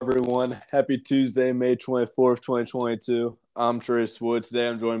Everyone. Happy Tuesday, May 24th, 2022. I'm Trace Wood. Today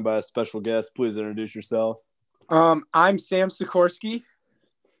I'm joined by a special guest. Please introduce yourself. I'm Sam Sikorski.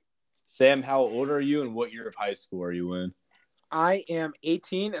 Sam, how old are you and what year of high school are you in? I am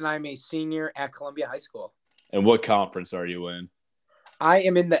 18 and I'm a senior at Columbia High School. And what conference are you in? I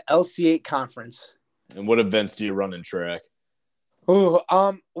am in the LC8 conference. And what events do you run in track?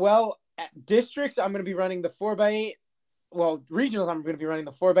 Well, at districts, I'm going to be running the 4x8. Well, regionals, I'm going to be running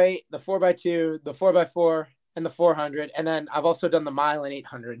the 4x8, the 4x2, the 4x4, and the 400. And then I've also done the mile and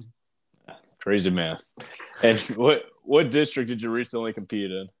 800. Crazy math. And what district did you recently compete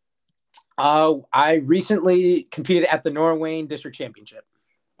in? I recently competed at the Norwayne District Championship.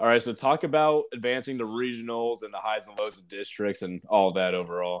 All right, so talk about advancing to regionals and the highs and lows of districts and all of that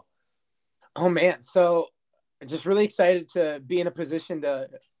overall. Oh, man. So just really excited to be in a position to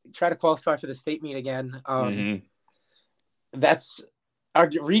try to qualify for the state meet again. That's our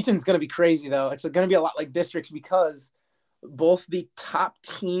region's going to be crazy, though. It's going to be a lot like districts because both the top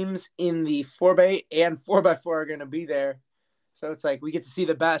teams in the 4x8 and 4x4 are going to be there. So it's like we get to see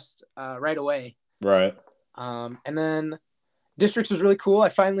the best right away. Right. And then districts was really cool. I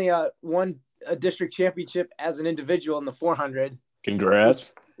finally won a district championship as an individual in the 400.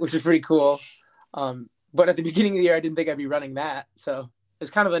 Congrats. Which is pretty cool. But at the beginning of the year, I didn't think I'd be running that. So it's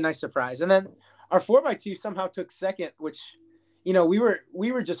kind of a nice surprise. And then our 4x2 somehow took second, which, you know, we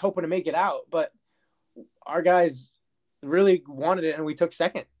were just hoping to make it out. But our guys really wanted it, and we took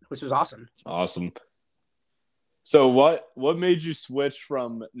second, which was awesome. Awesome. So what made you switch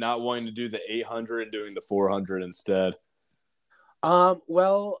from not wanting to do the 800 and doing the 400 instead?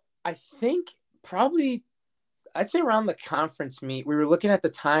 Well, I think probably I'd say around the conference meet, we were looking at the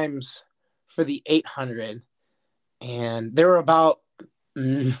times for the 800, and there were about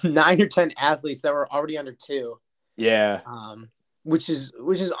 9 or 10 athletes that were already under 2. Yeah. Which is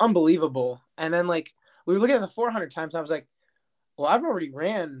unbelievable. And then like we were looking at the 400 times, and I was like, well, I've already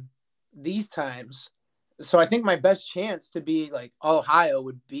ran these times. So I think my best chance to be like all Ohio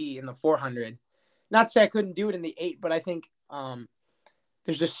would be in the 400. Not to say I couldn't do it in the 8, but I think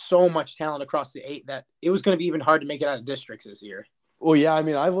there's just so much talent across the 8 that it was going to be even hard to make it out of districts this year. Well, yeah, I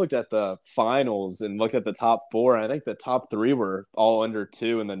mean, I've looked at the finals and looked at the top 4, and I think the top 3 were all under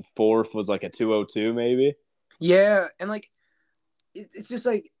 2, and then 4th was like a 202 maybe. Yeah, and like it's just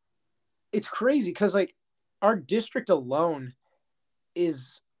like it's crazy because like our district alone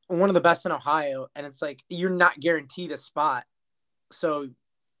is one of the best in Ohio, and it's like you're not guaranteed a spot. So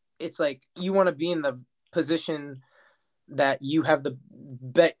it's like you want to be in the position that you have the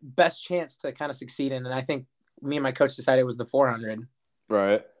best chance to kind of succeed in. And I think me and my coach decided it was the 400.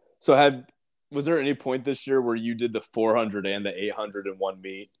 Right. So was there any point this year where you did the 400 and the 800 in one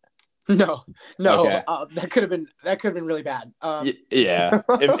meet? No. Okay. That could have been really bad. Yeah.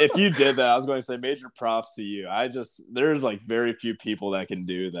 if you did that, I was going to say major props to you. There's like very few people that can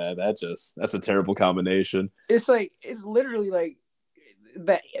do that. That's a terrible combination. It's literally like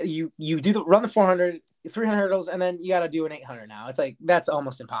that. You run the 400, 300 hurdles, and then you got to do an 800 now. It's like, that's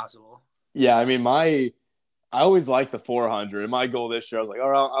almost impossible. Yeah. I mean, I always liked the 400. And my goal this year, I was like,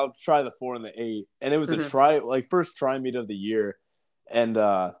 all right, I'll try the 4 and the 8. And it was first try meet of the year. And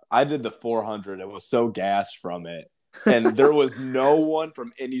I did the 400. It was so gassed from it. And there was no one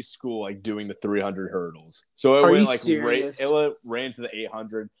from any school like doing the 300 hurdles. So it went like it ran to the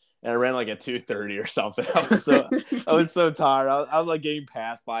 800, and I ran like a 230 or something. I was so tired. I was like getting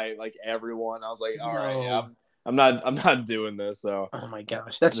passed by like everyone. I was like, all right, yeah, I'm not doing this. So oh my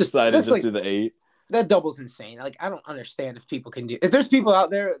gosh, decided to do the 8. That double's insane. Like I don't understand if people can do. If there's people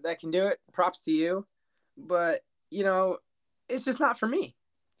out there that can do it, props to you. But you know, it's just not for me.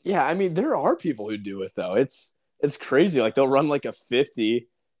 Yeah, I mean, there are people who do it though. It's crazy. Like they'll run like a 50,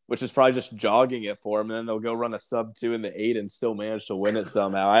 which is probably just jogging it for them, and then they'll go run a sub 2 in the 8 and still manage to win it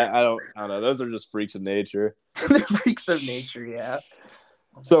somehow. I don't know. Those are just freaks of nature. They're freaks of nature, yeah.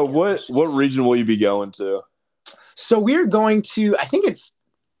 So what region will you be going to? So we're going to. I think it's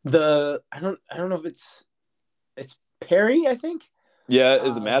I don't know if it's Perry. I think. Yeah,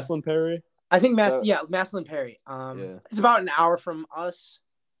 is it Massillon Perry? I think Massillon Perry. It's about an hour from us.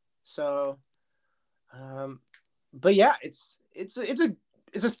 So, but yeah, it's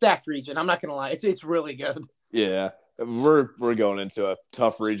a stacked region. I'm not gonna lie, it's really good. Yeah, we're going into a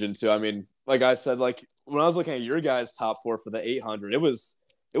tough region too. I mean, like I said, like when I was looking at your guys' top 4 for the 800, it was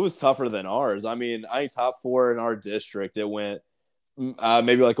tougher than ours. I mean, I think top 4 in our district, it went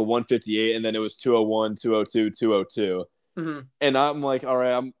maybe like a 158, and then it was 201, 202, 202. Mm-hmm. And I'm like, all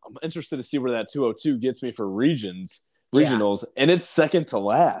right, I'm interested to see where that 202 gets me for regionals, and it's second to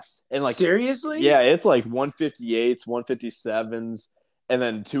last. And like, seriously? Yeah, it's like 158s, 157s, and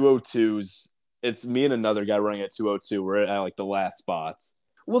then 202s. It's me and another guy running at 202. We're at like the last spots.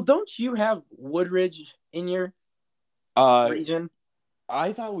 Well, don't you have Woodridge in your region?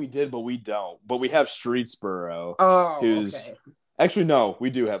 I thought we did, but we don't. But we have Streetsboro. Oh, okay. Actually, no,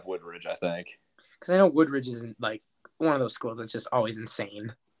 we do have Woodridge, I think. Because I know Woodridge isn't like one of those schools that's just always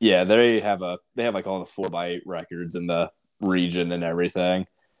insane. Yeah, they have like all the 4x8 records in the region and everything.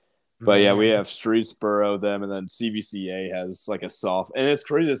 But yeah, we have Streetsboro, them, and then CVCA has like a soft, and it's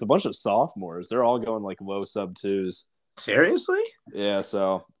crazy. It's a bunch of sophomores. They're all going like low sub twos. Seriously? Yeah.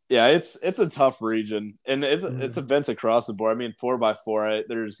 So yeah, it's a tough region, and it's events across the board. I mean, 4x4.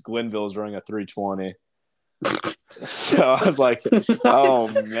 There's Glenville's running a 320. So I was like,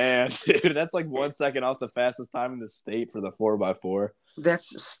 oh man, dude, that's like 1 second off the fastest time in the state for the 4x4.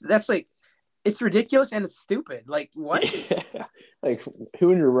 That's like, it's ridiculous and it's stupid. Like, what? Yeah. Like,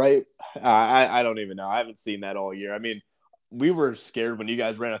 who in your right? I don't even know. I haven't seen that all year. I mean, we were scared when you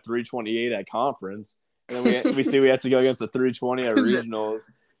guys ran a 328 at conference, and then we see we had to go against a 320 at regionals.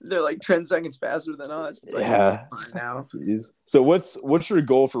 They're like 10 seconds faster than us. Like, yeah. Now. Jeez. So what's your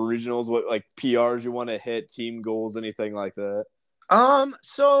goal for regionals? What like PRs you want to hit, team goals, anything like that?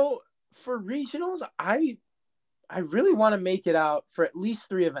 So for regionals, I really want to make it out for at least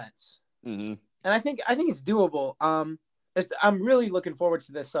 3 events. Mm-hmm. And I think it's doable. I'm really looking forward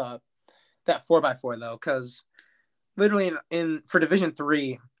to this that 4x4 though, because literally in for Division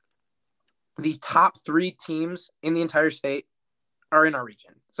 3, the top 3 teams in the entire state are in our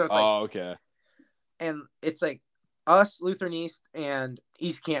region. So it's like, okay. And it's like us, Lutheran East, and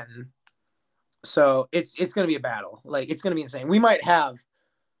East Canton. So it's going to be a battle. Like, it's going to be insane. We might have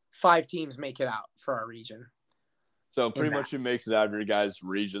 5 teams make it out for our region. So pretty much who makes it out of your guys'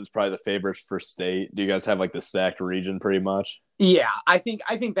 region's probably the favorites for state. Do you guys have like the stacked region pretty much? Yeah, I think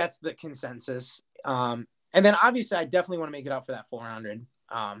that's the consensus. And then obviously I definitely want to make it out for that 400.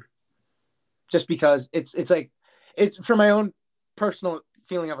 Just because it's like, it's for my own personal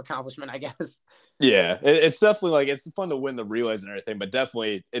feeling of accomplishment, I guess. Yeah, it's definitely like, it's fun to win the relays and everything, but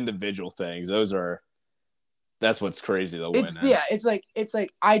definitely individual things. That's what's crazy to win. Yeah, it's like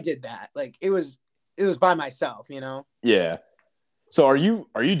I did that. Like it was by myself, you know? Yeah. So are you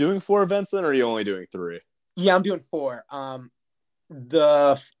doing 4 events then, or are you only doing 3? Yeah, I'm doing 4. Like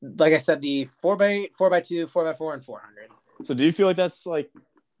I said, the 4x8, 4x2, 4x4, and 400. So do you feel like that's like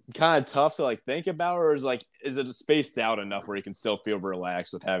kind of tough to like think about, or is it spaced out enough where you can still feel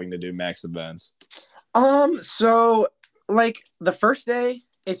relaxed with having to do max events? So like the first day,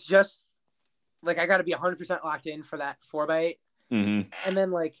 it's just like I got to be 100% locked in for that 4x8. Mm-hmm. And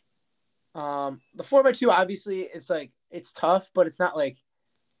then like the 4x2, obviously it's like it's tough, but it's not like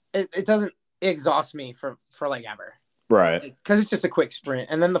it doesn't exhaust me for like ever, right? Because it's just a quick sprint.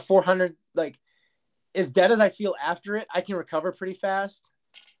 And then the 400, like as dead as I feel after it, I can recover pretty fast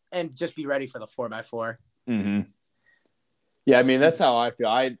and just be ready for the 4x4. Mm-hmm. Yeah, I mean that's how I feel.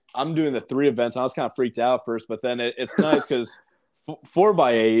 I'm doing the 3 events. I was kind of freaked out first, but then it's nice because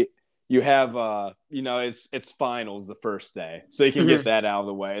 4x8 you have it's finals the first day, so you can get that out of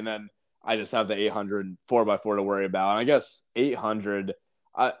the way, and then I just have the 800 4x4 to worry about. And I guess 800,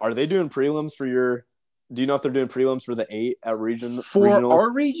 are they doing prelims for your – do you know if they're doing prelims for the 8 at regionals?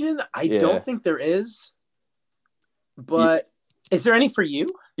 Our region, I don't think there is. But is there any for you?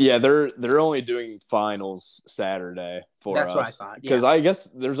 Yeah, they're only doing finals Saturday for us. That's what I thought. Because I guess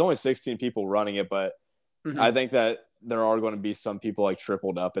there's only 16 people running it, but I think that there are going to be some people like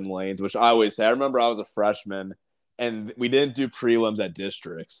tripled up in lanes, which I always say. I remember I was a freshman, and we didn't do prelims at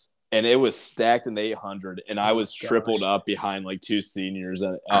districts. And it was stacked in the 800, and I was tripled up behind like 2 seniors,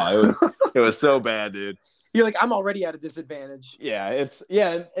 and it was so bad, dude. You're like, I'm already at a disadvantage. Yeah,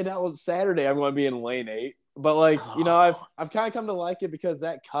 and that was Saturday. I'm going to be in lane 8, but like I've kind of come to like it because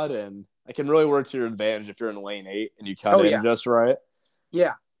that cut in, it can really work to your advantage if you're in lane 8 and you cut in just right.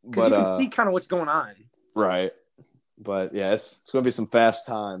 Yeah, because you can see kind of what's going on. Right, but yeah, it's going to be some fast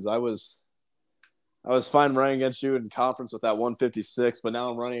times. I was fine running against you in conference with that 156, but now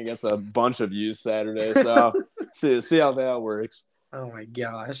I'm running against a bunch of you Saturday. So see how that works. Oh my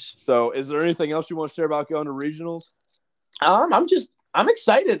gosh. So is there anything else you want to share about going to regionals? I'm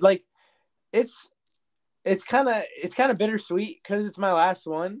excited. Like it's kind of bittersweet because it's my last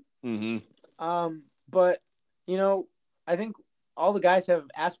one. Mm-hmm. But I think all the guys have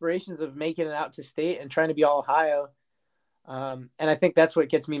aspirations of making it out to state and trying to be all Ohio. And I think that's what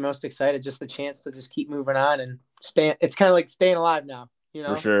gets me most excited, just the chance to just keep moving on and stay. It's kind of like staying alive now,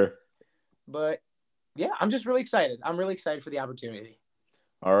 For sure. But yeah, I'm just really excited. I'm really excited for the opportunity.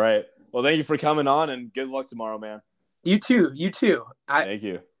 All right. Well, thank you for coming on, and good luck tomorrow, man. You too. Thank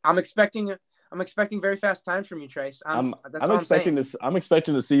you. I'm expecting I'm expecting very fast times from you, Trace. That's I'm all I'm saying. expecting this. I'm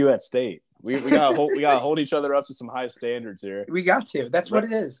expecting to see you at state. We gotta hold each other up to some high standards here. We got to. That's what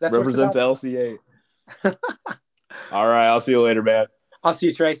it is. That's represent the LCA. All right, I'll see you later, man. I'll see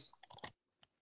you, Trace.